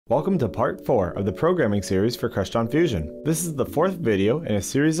Welcome to part 4 of the programming series for Crestron Fusion. This is the 4th video in a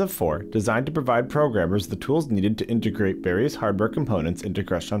series of 4 designed to provide programmers the tools needed to integrate various hardware components into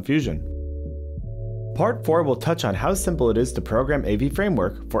Crestron Fusion. Part 4 will touch on how simple it is to program AV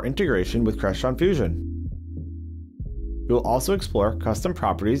Framework for integration with Crestron Fusion. We will also explore custom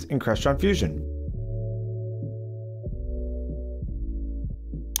properties in Crestron Fusion.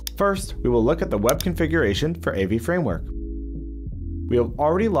 First, we will look at the web configuration for AV Framework. We have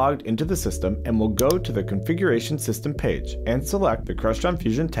already logged into the system and will go to the Configuration System page and select the Crestron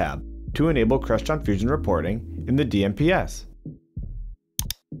Fusion tab to enable Crestron Fusion reporting in the DMPS.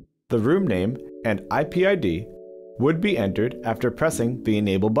 The room name and IP ID would be entered after pressing the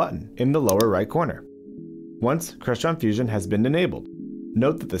Enable button in the lower right corner. Once Crestron Fusion has been enabled,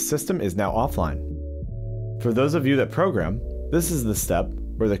 note that the system is now offline. For those of you that program, this is the step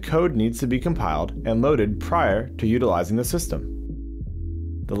where the code needs to be compiled and loaded prior to utilizing the system.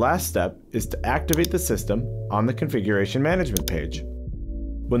 The last step is to activate the system on the Configuration Management page.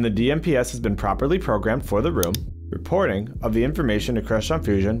 When the DMPS has been properly programmed for the room, reporting of the information to Crestron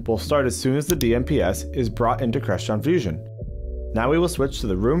Fusion will start as soon as the DMPS is brought into Crestron Fusion. Now we will switch to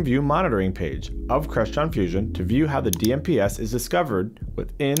the Room View Monitoring page of Crestron Fusion to view how the DMPS is discovered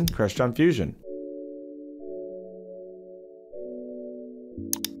within Crestron Fusion.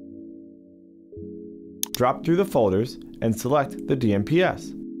 Drop through the folders and select the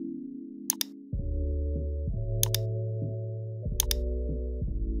DMPS.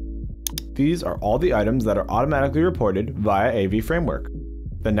 These are all the items that are automatically reported via AV Framework.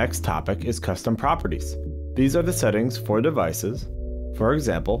 The next topic is custom properties. These are the settings for devices, for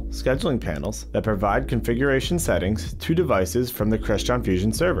example, scheduling panels that provide configuration settings to devices from the Crestron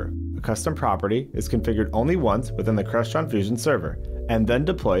Fusion server. A custom property is configured only once within the Crestron Fusion server and then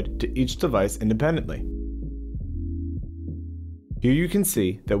deployed to each device independently. Here you can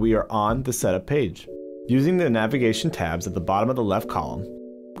see that we are on the Setup page. Using the navigation tabs at the bottom of the left column,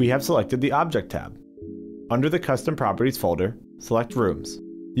 we have selected the Object tab. Under the Custom Properties folder, select Rooms.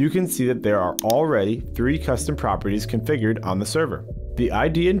 You can see that there are already 3 custom properties configured on the server. The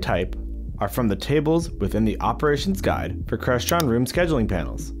ID and type are from the tables within the Operations Guide for Crestron Room Scheduling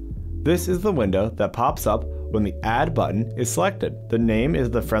Panels. This is the window that pops up when the Add button is selected. The name is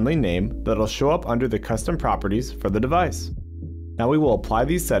the friendly name that will show up under the custom properties for the device. Now we will apply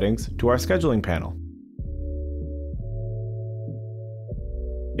these settings to our scheduling panel.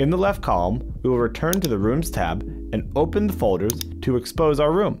 In the left column, we will return to the Rooms tab and open the folders to expose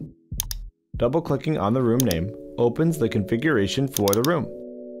our room. Double-clicking on the room name opens the configuration for the room.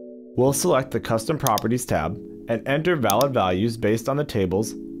 We'll select the Custom Properties tab and enter valid values based on the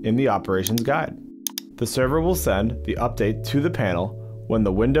tables in the Operations Guide. The server will send the update to the panel when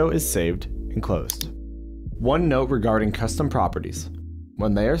the window is saved and closed. One note regarding custom properties.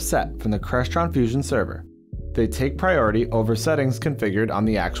 When they are set from the Crestron Fusion server, they take priority over settings configured on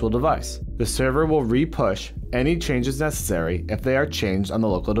the actual device. The server will re-push any changes necessary if they are changed on the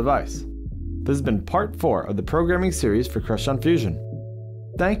local device. This has been part 4 of the programming series for Crestron Fusion.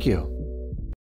 Thank you.